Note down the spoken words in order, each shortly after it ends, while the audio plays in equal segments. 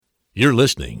You're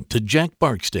listening to Jack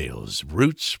Barksdale's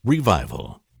Roots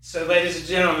Revival. So, ladies and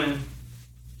gentlemen,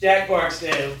 Jack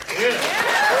Barksdale.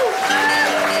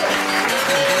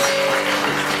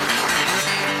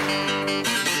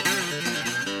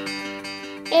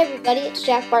 Hey everybody, it's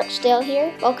Jack Barksdale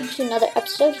here. Welcome to another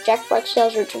episode of Jack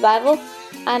Barksdale's Roots Revival.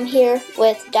 I'm here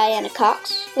with Diana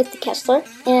Cox with the Kessler,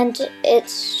 and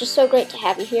it's just so great to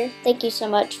have you here. Thank you so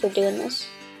much for doing this.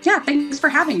 Yeah, thanks for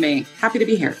having me. Happy to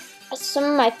be here. Some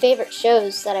of my favorite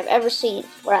shows that I've ever seen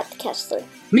were at the Kessler.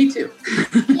 Me too.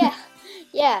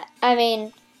 Yeah. I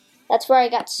mean, that's where I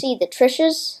got to see the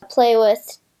Trishas play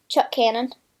with Chuck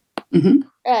Cannon. Mm-hmm.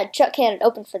 Chuck Cannon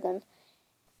opened for them.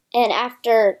 And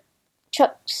after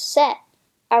Chuck's set,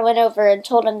 I went over and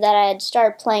told him that I had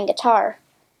started playing guitar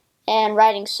and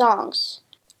writing songs.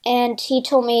 And he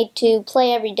told me to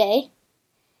play every day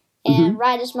and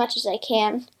write as much as I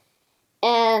can.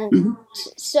 And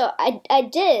so I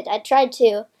did. I tried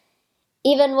to.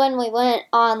 Even when we went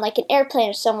on like an airplane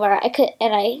or somewhere, I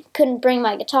couldn't bring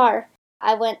my guitar.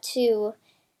 We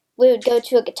would go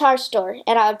to a guitar store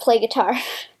and I would play guitar.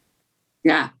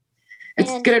 Yeah.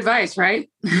 It's good advice, right?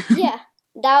 Yeah.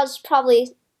 That was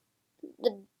probably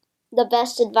the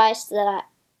best advice that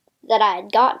I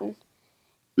had gotten.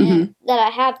 And that I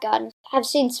have gotten. I've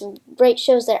seen some great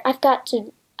shows there. I've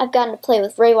gotten to play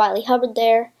with Ray Wylie Hubbard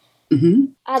there.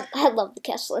 I love the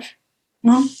Kessler.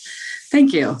 Well,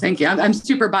 thank you. I'm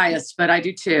super biased, but I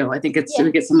do too. I think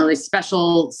we get some really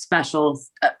special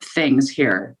things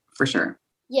here for sure.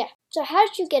 Yeah. So how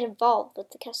did you get involved with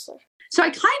the Kessler? So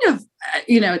I kind of,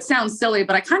 it sounds silly,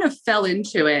 but I kind of fell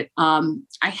into it.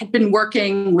 I had been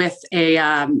working with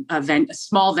a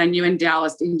small venue in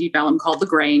Dallas, Indie Bellum called The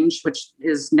Grange, which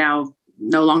is now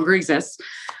no longer exists.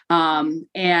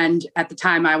 And at the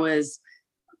time I was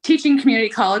teaching community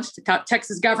college to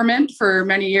Texas government for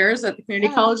many years at the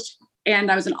community college.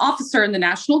 And I was an officer in the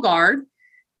National Guard.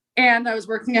 And I was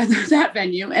working at that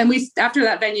venue. And after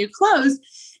that venue closed,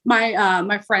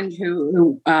 my friend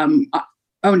who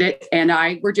owned it and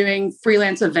I were doing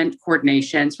freelance event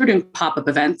coordinations. We're doing pop-up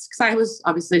events because I was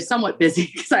obviously somewhat busy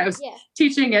because I was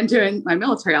teaching and doing my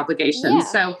military obligations.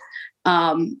 So,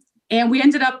 and we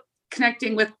ended up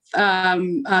connecting with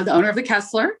the owner of the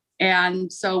Kessler.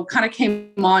 And so kind of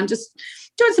came on just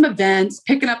doing some events,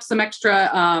 picking up some extra,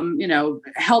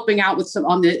 helping out with some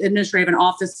on the administrative and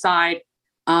office side.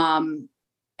 And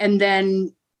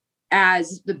then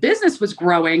as the business was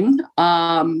growing,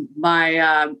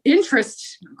 my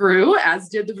interest grew, as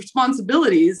did the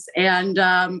responsibilities. And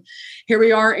here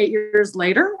we are 8 years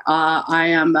later. I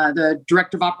am the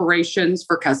director of operations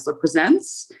for Kessler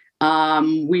Presents. I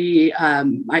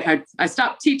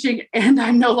stopped teaching and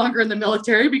I'm no longer in the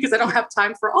military because I don't have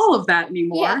time for all of that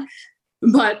anymore.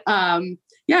 But,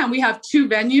 we have 2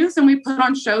 venues and we put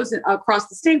on shows across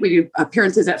the state. We do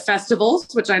appearances at festivals,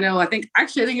 which I think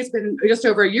it's been just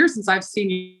over a year since I've seen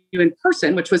you in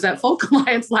person, which was at Folk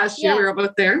Alliance last year. We were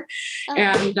both there.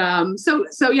 And, so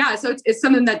it's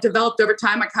something that developed over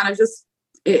time. I kind of just,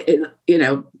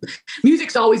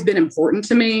 music's always been important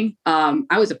to me.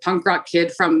 I was a punk rock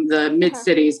kid from the mid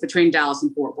cities between Dallas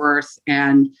and Fort Worth.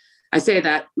 And I say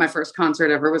that my first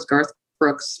concert ever was Garth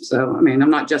Brooks. So,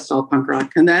 I'm not just all punk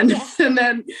rock. And then,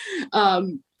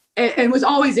 and was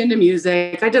always into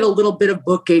music. I did a little bit of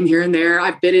booking here and there.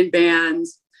 I've been in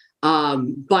bands.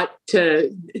 But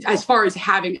as far as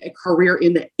having a career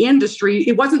in the industry,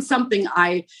 it wasn't something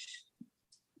I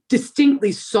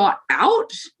distinctly sought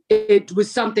out. It was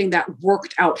something that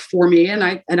worked out for me, and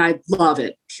I love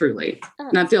it truly.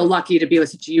 And I feel lucky to be with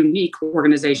such a unique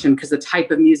organization because the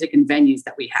type of music and venues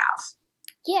that we have.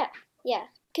 Yeah.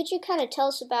 Could you kind of tell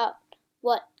us about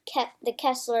what the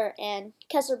Kessler and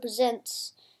Kessler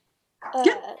Presents,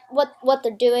 what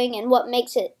they're doing and what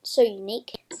makes it so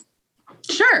unique?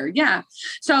 Sure. Yeah.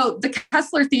 So the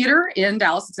Kessler Theater in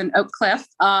Dallas, it's in Oak Cliff.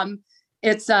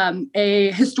 It's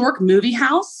a historic movie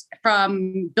house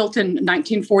built in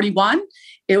 1941.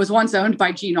 It was once owned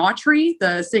by Gene Autry,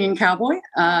 the singing cowboy.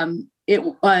 It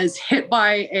was hit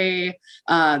by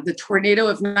the tornado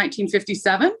of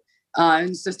 1957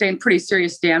 and sustained pretty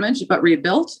serious damage, but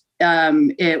rebuilt.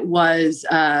 It was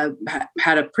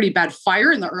had a pretty bad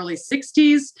fire in the early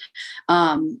 60s.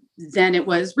 Then it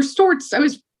was restored. So it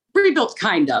was rebuilt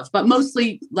kind of, but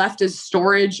mostly left as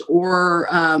storage or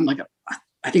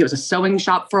I think it was a sewing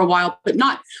shop for a while, but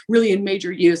not really in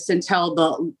major use until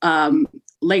the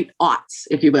late aughts,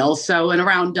 if you will. So in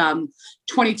around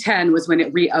 2010 was when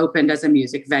it reopened as a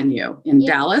music venue in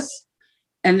Dallas.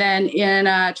 And then in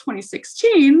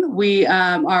 2016,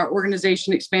 our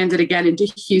organization expanded again into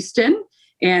Houston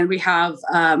And we have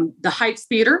the Heights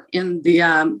Theater in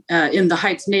the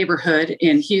Heights neighborhood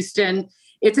in Houston.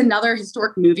 It's another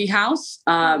historic movie house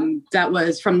that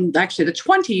was from actually the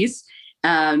 20s.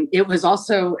 It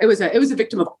was a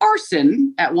victim of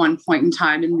arson at one point in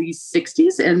time in the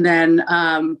 60s, and then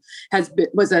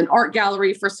was an art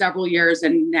gallery for several years,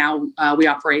 and now we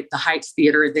operate the Heights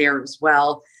Theater there as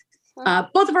well.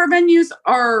 Both of our venues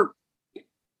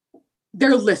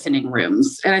they're listening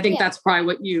rooms, and I think that's probably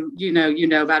what you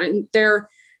know about it. And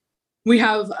we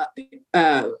have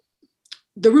the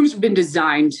rooms have been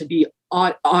designed to be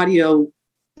audio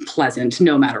pleasant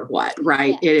no matter what,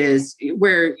 right? It is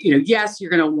where, yes, you're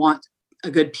going to want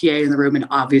a good PA in the room, and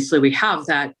obviously we have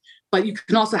that, but you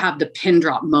can also have the pin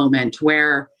drop moment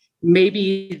where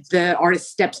maybe the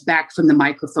artist steps back from the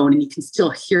microphone and you can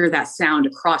still hear that sound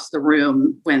across the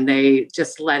room when they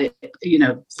just let it,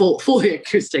 fully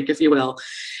acoustic, if you will.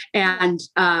 And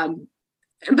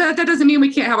but that doesn't mean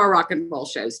we can't have our rock and roll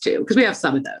shows too, because we have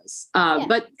some of those.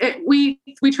 But we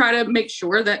try to make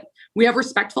sure that we have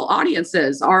respectful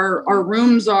audiences. Our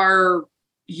rooms are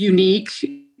unique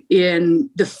in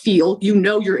the feel.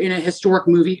 You're in a historic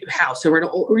movie house, or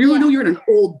you're in an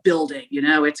old building.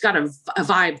 It's got a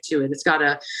vibe to it. It's got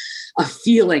a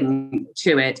feeling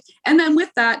to it. And then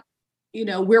with that,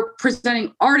 we're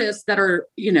presenting artists that are,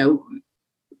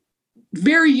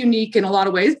 very unique in a lot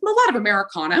of ways. A lot of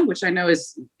Americana, which I know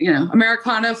is,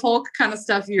 Americana folk kind of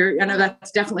stuff. I know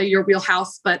that's definitely your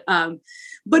wheelhouse, but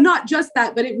not just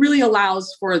that, but it really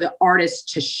allows for the artist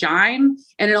to shine,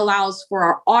 and it allows for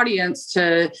our audience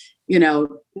to,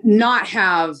 not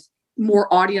have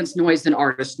more audience noise than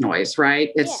artist noise, right?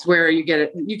 It's where you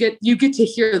get to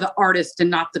hear the artist and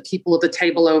not the people at the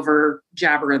table over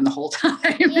jabbering the whole time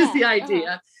is the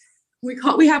idea.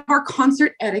 We have our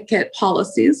concert etiquette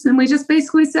policies, and we just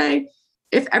basically say,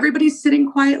 if everybody's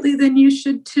sitting quietly, then you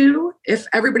should too. If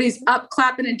everybody's up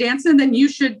clapping and dancing, then you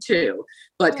should too.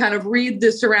 But kind of read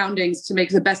the surroundings to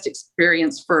make the best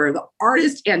experience for the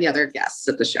artist and the other guests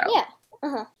at the show.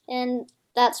 Yeah. And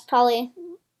that's probably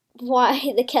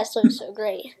why the Kessler is so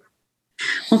great.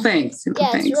 Well, thanks.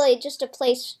 It's really just a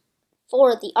place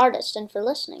for the artist and for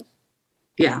listening.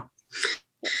 Yeah.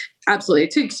 Absolutely.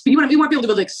 We want people to be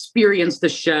able to experience the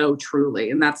show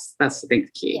truly, and that's I think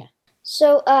the key. Yeah.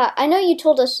 So I know you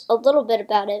told us a little bit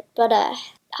about it, but I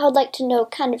would like to know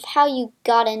kind of how you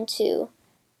got into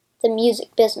the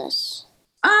music business.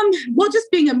 Well, just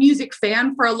being a music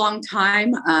fan for a long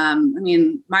time.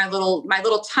 My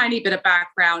little tiny bit of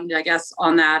background, I guess,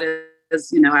 on that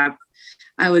is,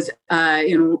 I was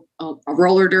in a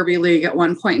roller derby league at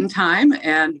one point in time,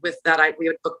 and with that, we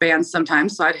would book bands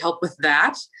sometimes, so I'd help with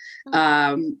that.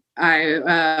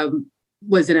 I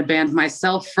was in a band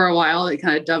myself for a while. It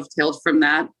kind of dovetailed from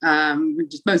that.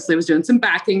 Just mostly was doing some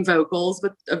backing vocals,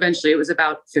 but eventually it was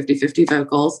about 50-50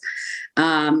 vocals.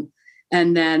 And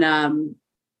then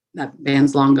that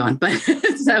band's long gone,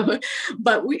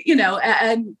 but we,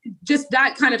 and just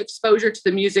that kind of exposure to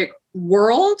the music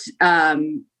world,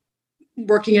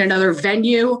 working in another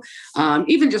venue,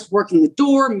 even just working the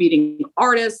door, meeting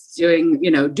artists, doing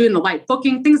the light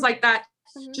booking, things like that.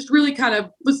 Just really kind of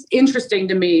was interesting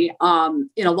to me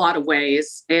in a lot of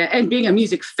ways. And being a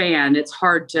music fan, it's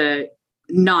hard to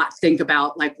not think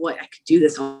about I could do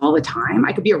this all the time.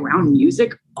 I could be around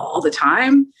music all the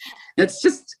time. That's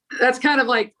kind of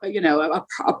like,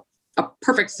 a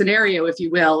perfect scenario, if you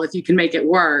will, if you can make it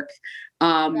work.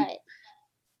 Right.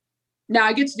 Now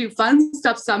I get to do fun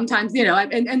stuff sometimes,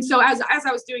 and so as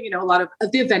I was doing, a lot of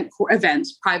the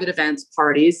events, private events,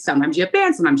 parties, sometimes you have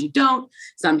bands, sometimes you don't.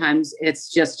 Sometimes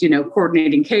it's just,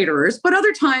 coordinating caterers, but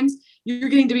other times you're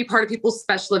getting to be part of people's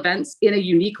special events in a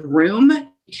unique room.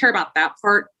 You care about that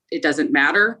part. It doesn't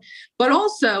matter. But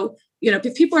also,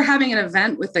 if people are having an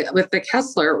event with the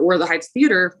Kessler or the Heights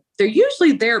Theater, they're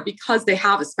usually there because they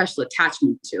have a special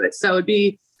attachment to it. So it'd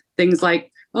be things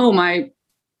like,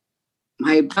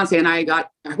 my fiance and I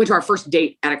went to our first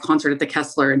date at a concert at the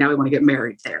Kessler, and now we want to get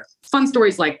married there. Fun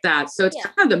stories like that. So it's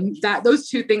kind of those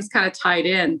two things kind of tied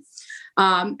in.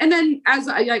 And then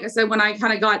like I said, when I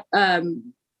kind of got,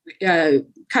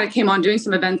 kind of came on doing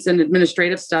some events and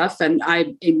administrative stuff, and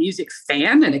I'm a music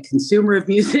fan and a consumer of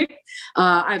music.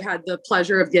 I've had the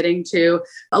pleasure of getting to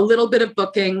a little bit of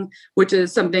booking, which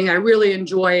is something I really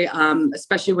enjoy,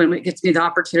 especially when it gets me the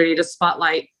opportunity to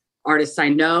spotlight artists I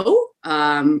know,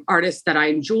 artists that I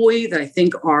enjoy, that I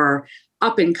think are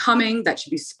up and coming, that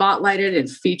should be spotlighted and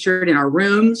featured in our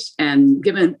rooms, and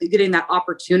getting that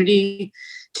opportunity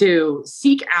to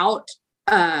seek out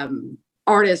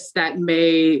artists that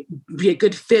may be a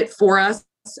good fit for us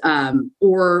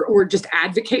or just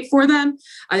advocate for them.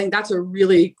 I think that's a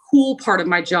really cool part of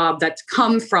my job that's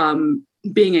come from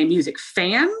being a music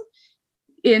fan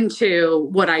into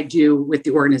what I do with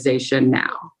the organization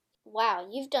now. Wow,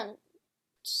 you've done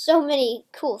so many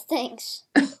cool things.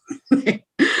 Thanks.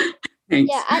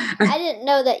 Yeah, I didn't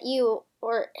know that you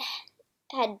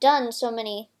had done so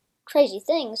many crazy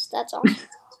things. That's awesome.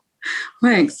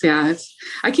 Thanks. Yeah,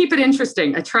 I keep it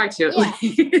interesting. I try to. Yeah.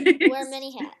 Wear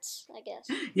many hats, I guess.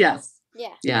 Yes.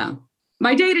 Yeah. Yeah.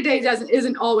 My day-to-day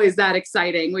isn't always that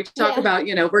exciting. We talk about,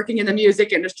 working in the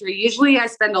music industry. Usually I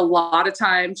spend a lot of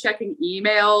time checking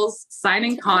emails,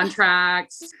 signing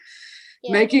contracts,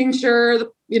 making sure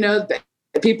that,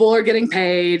 people are getting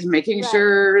paid, making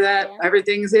sure that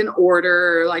everything's in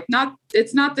order.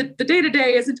 It's not the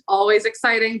day-to-day isn't always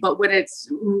exciting, but it's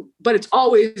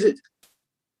always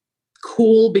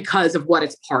cool because of what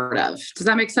it's part of. Does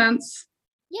that make sense?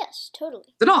 Yes,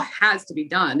 totally. It all has to be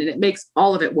done, and it makes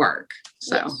all of it work.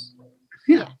 So,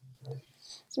 yeah.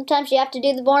 Sometimes you have to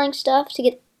do the boring stuff to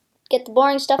get the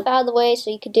boring stuff out of the way so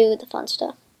you could do the fun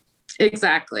stuff.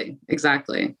 Exactly.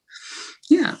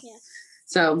 Yeah.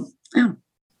 So, yeah.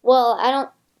 Well, I don't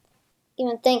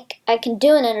even think I can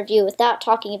do an interview without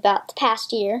talking about the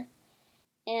past year.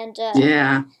 And,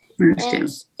 I understand.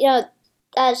 And,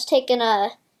 that's taken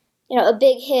a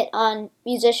big hit on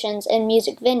musicians and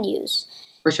music venues.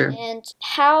 For sure. And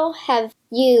how have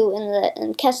you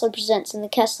and Kessler Presents and the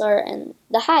Kessler and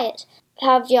the Hyatt,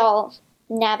 how have y'all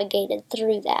navigated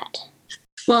through that?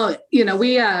 Well,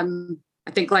 we, I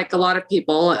think like a lot of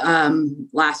people,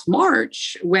 last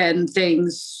March when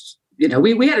things,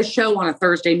 we had a show on a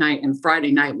Thursday night and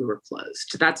Friday night we were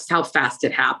closed. That's how fast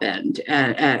it happened.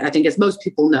 And I think as most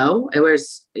people know, it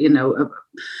was,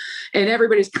 and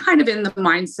everybody's kind of in the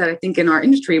mindset, I think in our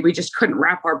industry, we just couldn't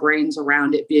wrap our brains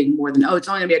around it being more than, it's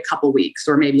only gonna be a couple weeks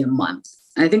or maybe a month.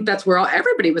 And I think that's where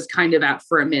everybody was kind of at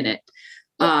for a minute.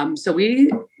 So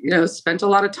we, spent a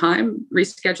lot of time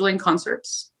rescheduling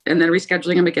concerts and then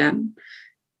rescheduling them again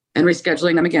and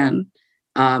rescheduling them again.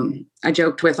 I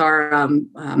joked with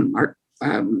another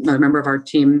member of our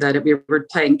team that we were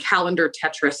playing calendar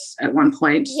Tetris at one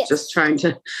point, just trying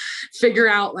to figure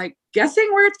out, guessing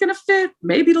where it's going to fit.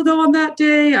 Maybe it'll go on that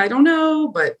day. I don't know.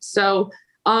 But so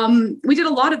we did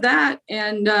a lot of that.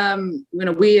 And,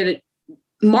 we had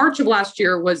March of last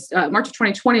year was March of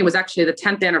 2020 was actually the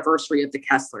 10th anniversary of the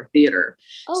Kessler Theater.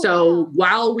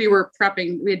 While we were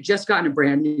prepping, we had just gotten a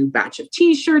brand new batch of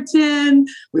T-shirts in.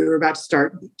 We were about to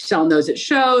start selling those at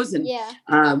shows, and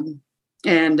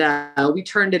we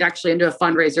turned it actually into a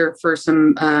fundraiser for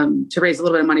some to raise a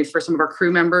little bit of money for some of our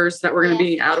crew members that were going to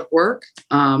be out of work.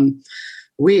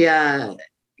 We had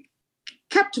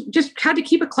to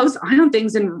keep a close eye on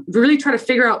things and really try to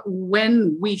figure out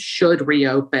when we should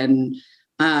reopen.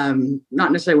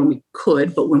 Not necessarily when we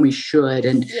could, but when we should.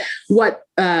 And what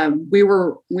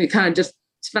we kind of just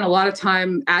spent a lot of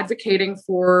time advocating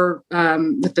for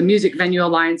with the Music Venue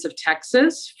Alliance of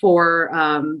Texas for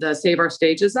the Save Our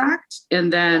Stages Act,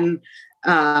 and then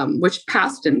which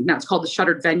passed, and now it's called the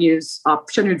Shuttered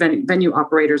Venue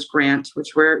Operators Grant,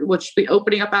 which will be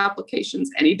opening up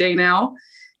applications any day now.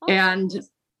 And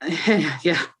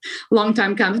long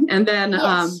time coming. And then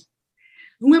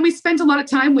when we spent a lot of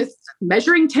time with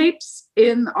measuring tapes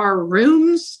in our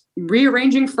rooms,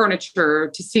 rearranging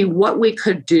furniture to see what we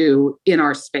could do in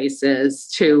our spaces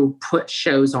to put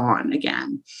shows on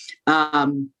again.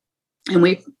 And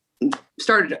we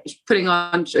started putting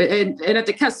on, and at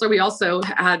the Kessler, we also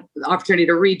had the opportunity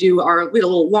to redo our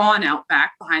little lawn out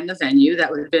back behind the venue that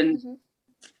would have been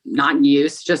not in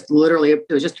use, just literally, it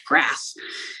was just grass.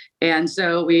 And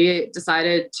so we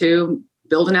decided to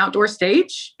build an outdoor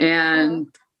stage and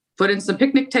put in some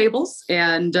picnic tables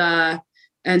and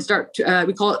start,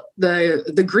 we call it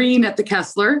the green at the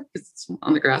Kessler. It's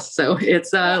on the grass. So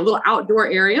it's a little outdoor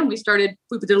area. And we did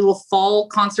a little fall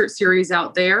concert series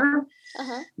out there.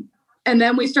 And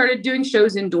then we started doing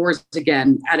shows indoors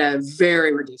again at a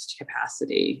very reduced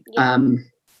capacity.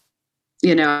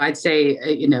 I'd say,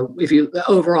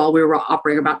 overall, we were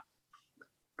operating about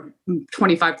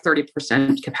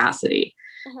 25-30% capacity.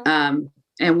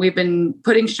 And we've been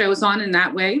putting shows on in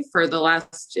that way for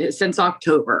since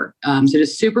October. So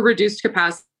just super reduced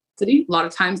capacity. A lot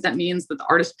of times that means that the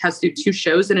artist has to do 2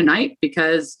 shows in a night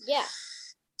because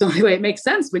it's the only way it makes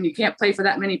sense when you can't play for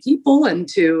that many people, and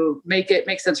to make it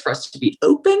make sense for us to be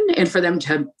open and for them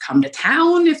to come to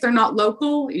town if they're not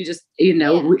local.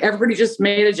 Everybody just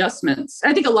made adjustments.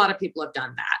 I think a lot of people have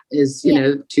done that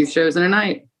 2 shows in a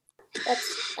night.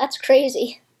 That's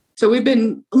crazy. So we've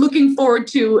been looking forward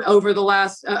to over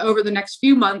the next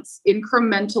few months,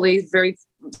 incrementally, very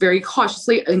very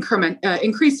cautiously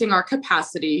increasing our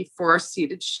capacity for our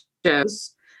seated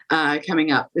shows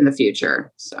coming up in the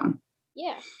future. So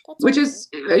Yeah, that's which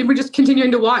awesome. is we're just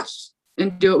continuing to watch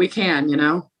and do what we can, you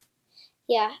know.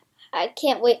 Yeah, I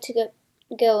can't wait to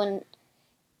go and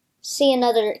see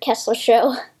another Kessler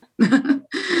show.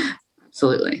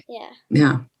 Absolutely. Yeah,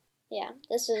 Yeah.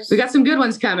 this is. We got some good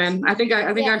ones coming. I think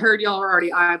Yeah. I heard y'all are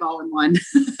already eyeballing one.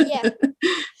 Yeah,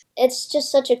 it's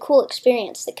just such a cool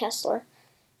experience, the Kessler.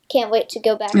 Can't wait to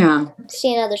go back Yeah. and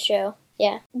see another show.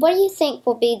 Yeah. What do you think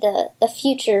will be the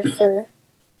future for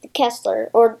the Kessler,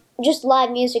 or just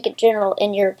live music in general,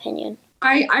 in your opinion?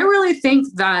 I really think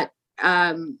that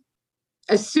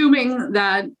assuming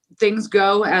that things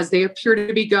go as they appear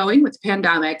to be going with the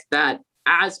pandemic, that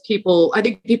I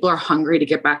think people are hungry to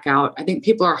get back out. I think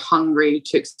people are hungry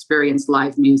to experience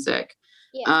live music.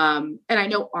 Yeah. And I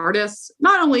know artists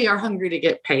not only are hungry to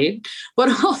get paid, but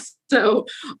also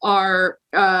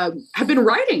have been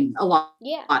writing a lot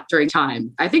during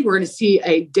time. I think we're going to see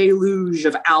a deluge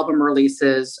of album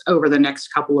releases over the next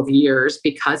couple of years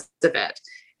because of it.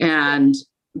 And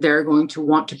they're going to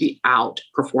want to be out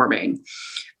performing.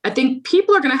 I think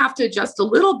people are going to have to adjust a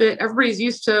little bit. Everybody's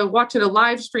used to watching a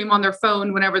live stream on their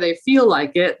phone whenever they feel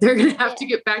like it. They're going to have to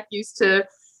get back used to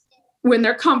when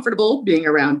they're comfortable being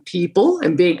around people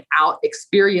and being out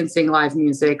experiencing live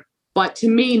music. But to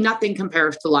me, nothing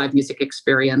compares to live music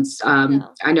experience.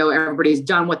 No. I know everybody's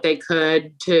done what they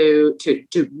could to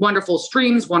wonderful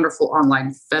streams, wonderful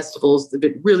online festivals. They've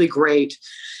been really great.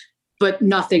 But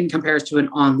nothing compares to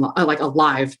like a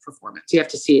live performance. You have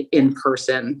to see it in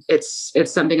person. It's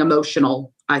something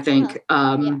emotional, I think,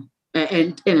 and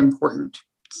important.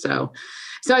 So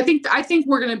I think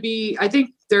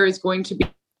there is going to be,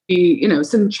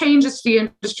 some changes to the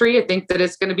industry. I think that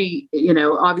it's going to be,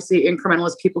 obviously incremental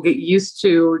as people get used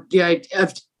to the idea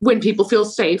of when people feel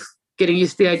safe, getting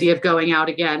used to the idea of going out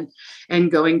again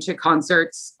and going to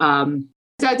concerts.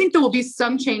 So I think there will be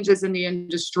some changes in the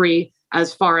industry.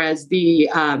 As far as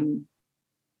I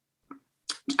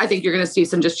think you're going to see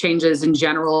some just changes in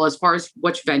general as far as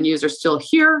which venues are still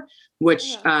here, what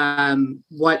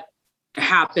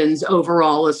happens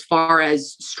overall as far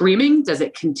as streaming. Does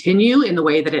it continue in the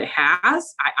way that it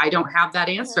has? I don't have that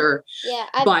answer. Yeah,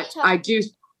 I do.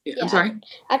 I'm sorry.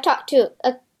 I've talked to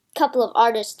a couple of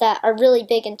artists that are really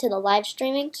big into the live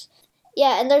streamings.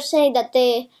 Yeah, and they're saying that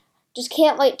they just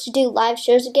can't wait to do live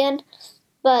shows again,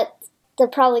 but they're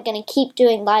probably going to keep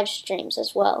doing live streams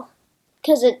as well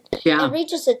because it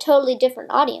reaches a totally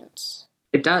different audience.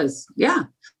 It does. Yeah.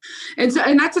 And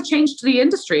that's a change to the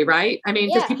industry, right? I mean,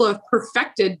 because people have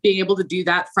perfected being able to do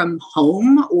that from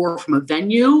home or from a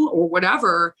venue or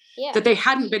whatever that they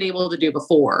hadn't been able to do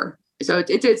before. So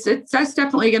that's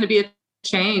definitely going to be a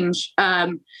change.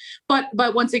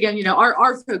 But once again,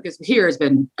 our focus here has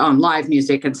been on live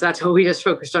music. And so that's what we just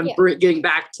focused on getting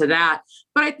back to that.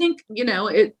 But I think,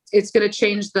 it's going to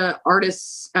change the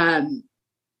artists. I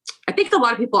think a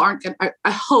lot of people I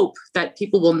hope that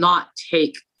people will not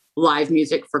take live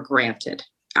music for granted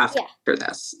after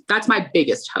this. That's my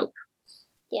biggest hope.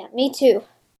 Yeah, me too.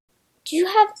 Do you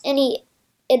have any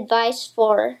advice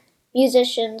for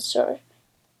musicians or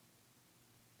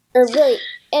really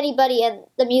anybody in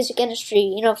the music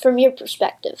industry, from your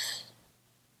perspective?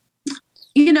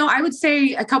 I would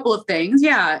say a couple of things.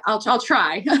 Yeah, I'll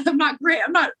try. I'm not great.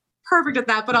 I'm not perfect at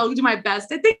that, but I'll do my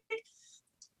best. I think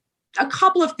a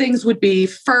couple of things would be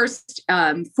first,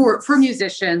 for a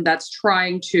musician that's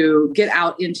trying to get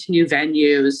out into new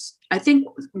venues. I think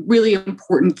really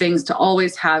important things to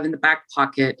always have in the back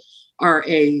pocket are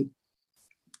a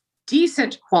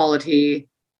decent quality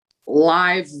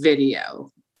live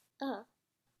video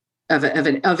of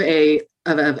an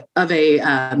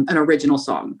original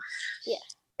song. Yeah.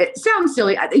 It sounds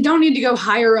silly. They don't need to go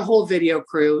hire a whole video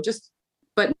crew,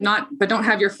 but don't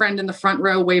have your friend in the front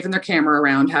row waving their camera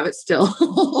around. Have it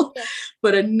still.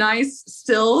 But a nice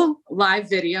still live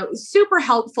video is super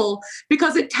helpful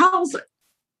because it tells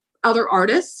other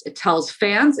artists, it tells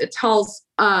fans, it tells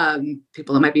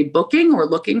people that might be booking or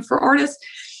looking for artists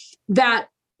that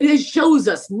it shows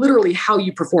us literally how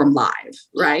you perform live,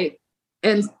 right?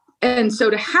 And so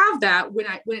to have that when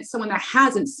it's someone that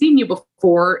hasn't seen you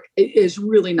before, it is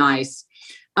really nice.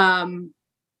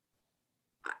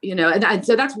 And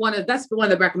so that's one of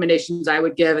the recommendations I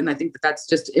would give. And I think that's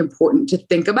just important to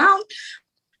think about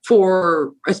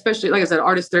for, especially, like I said,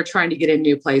 artists that are trying to get in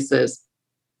new places.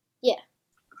 Yeah.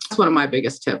 That's one of my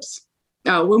biggest tips.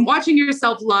 When watching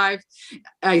yourself live,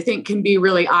 I think can be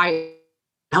really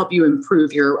help you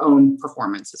improve your own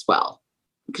performance as well,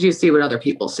 because you see what other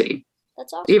people see.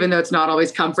 That's awesome. Even though it's not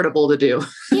always comfortable to do.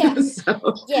 Yeah.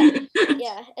 So. Yeah.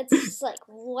 Yeah, it's just like,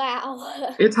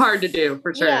 wow. It's hard to do,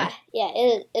 for sure. Yeah,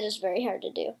 it is very hard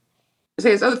to do. So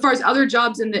as far as other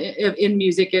jobs in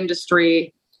music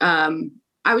industry,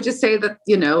 I would just say that,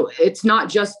 it's not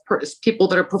just people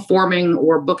that are performing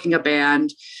or booking a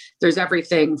band. There's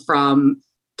everything from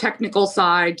technical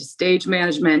side to stage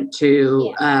management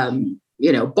to,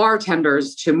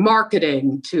 bartenders to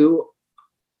marketing to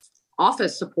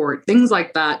office support, things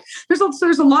like that.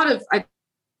 There's a lot of, I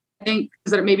think,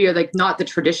 that maybe are like not the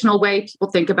traditional way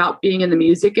people think about being in the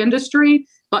music industry,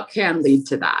 but can lead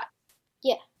to that.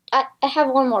 Yeah. I have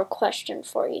one more question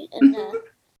for you. And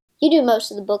you do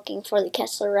most of the booking for the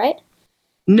Kessler, right?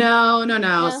 No.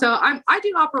 So I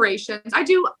do operations. I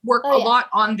do work a lot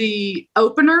on the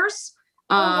openers,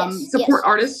 support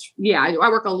artists. Yeah, I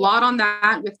work a lot on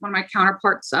that with one of my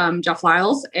counterparts, Jeff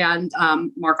Lyles and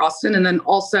Mark Austin, and then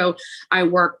also I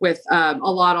work with a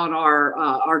lot on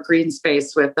our green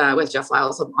space with Jeff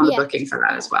Lyles on the booking for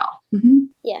that as well. Mm-hmm.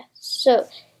 Yeah. So,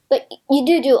 but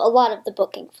you do a lot of the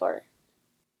booking for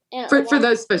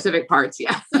those specific parts.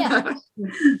 Yeah. Yeah.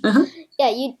 Uh-huh. Yeah.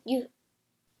 You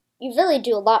really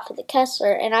do a lot for the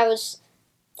Kessler, and I was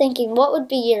thinking, what would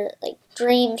be your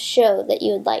dream show that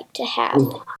you would like to have?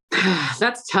 Ooh.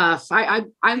 That's tough.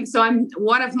 I'm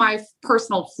one of my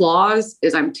personal flaws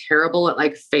is I'm terrible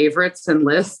at favorites and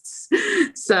lists.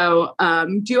 So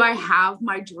do I have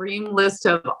my dream list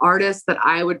of artists that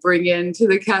I would bring into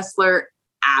the Kessler?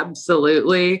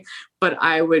 Absolutely. But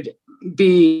I would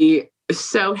be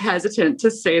so hesitant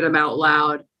to say them out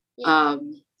loud. Yeah.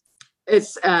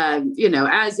 It's as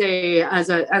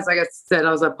like I said,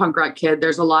 I was a punk rock kid.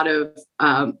 There's a lot of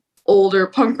older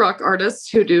punk rock artists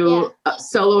who do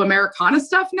solo Americana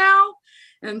stuff now,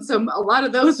 and so a lot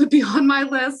of those would be on my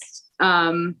list.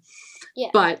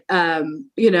 But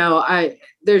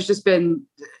there's just been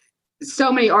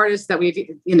so many artists that we've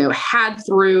had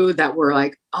through that were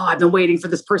like, oh, I've been waiting for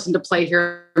this person to play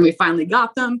here, and we finally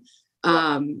got them.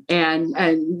 And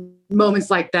moments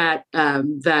like that,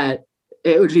 that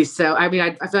it would be so, I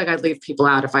feel like I'd leave people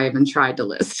out if I even tried to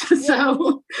list.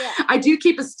 So I do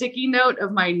keep a sticky note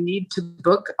of my need to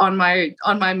book on my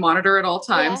monitor at all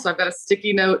times. Yeah. So I've got a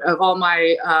sticky note of all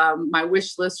my, my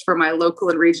wish list for my local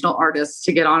and regional artists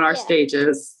to get on our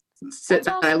stages. That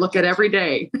I look at every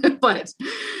day, but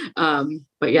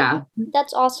yeah.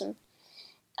 That's awesome.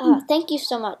 Thank you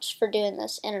so much for doing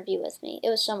this interview with me. It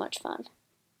was so much fun.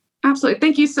 Absolutely.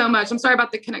 Thank you so much. I'm sorry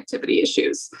about the connectivity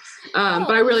issues,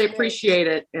 but I really appreciate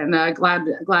it, and glad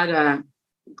to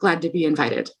be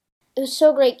invited. It was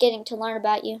so great getting to learn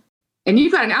about you. And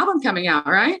you've got an album coming out,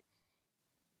 right?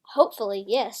 Hopefully,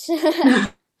 yes.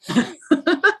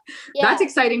 That's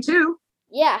exciting too.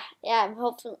 Yeah. I'm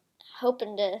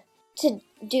hoping to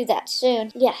do that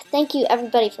soon. Yeah. Thank you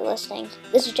everybody for listening.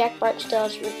 This is Jack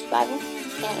Barksdale's Roots Bible,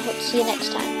 and I hope to see you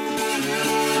next time.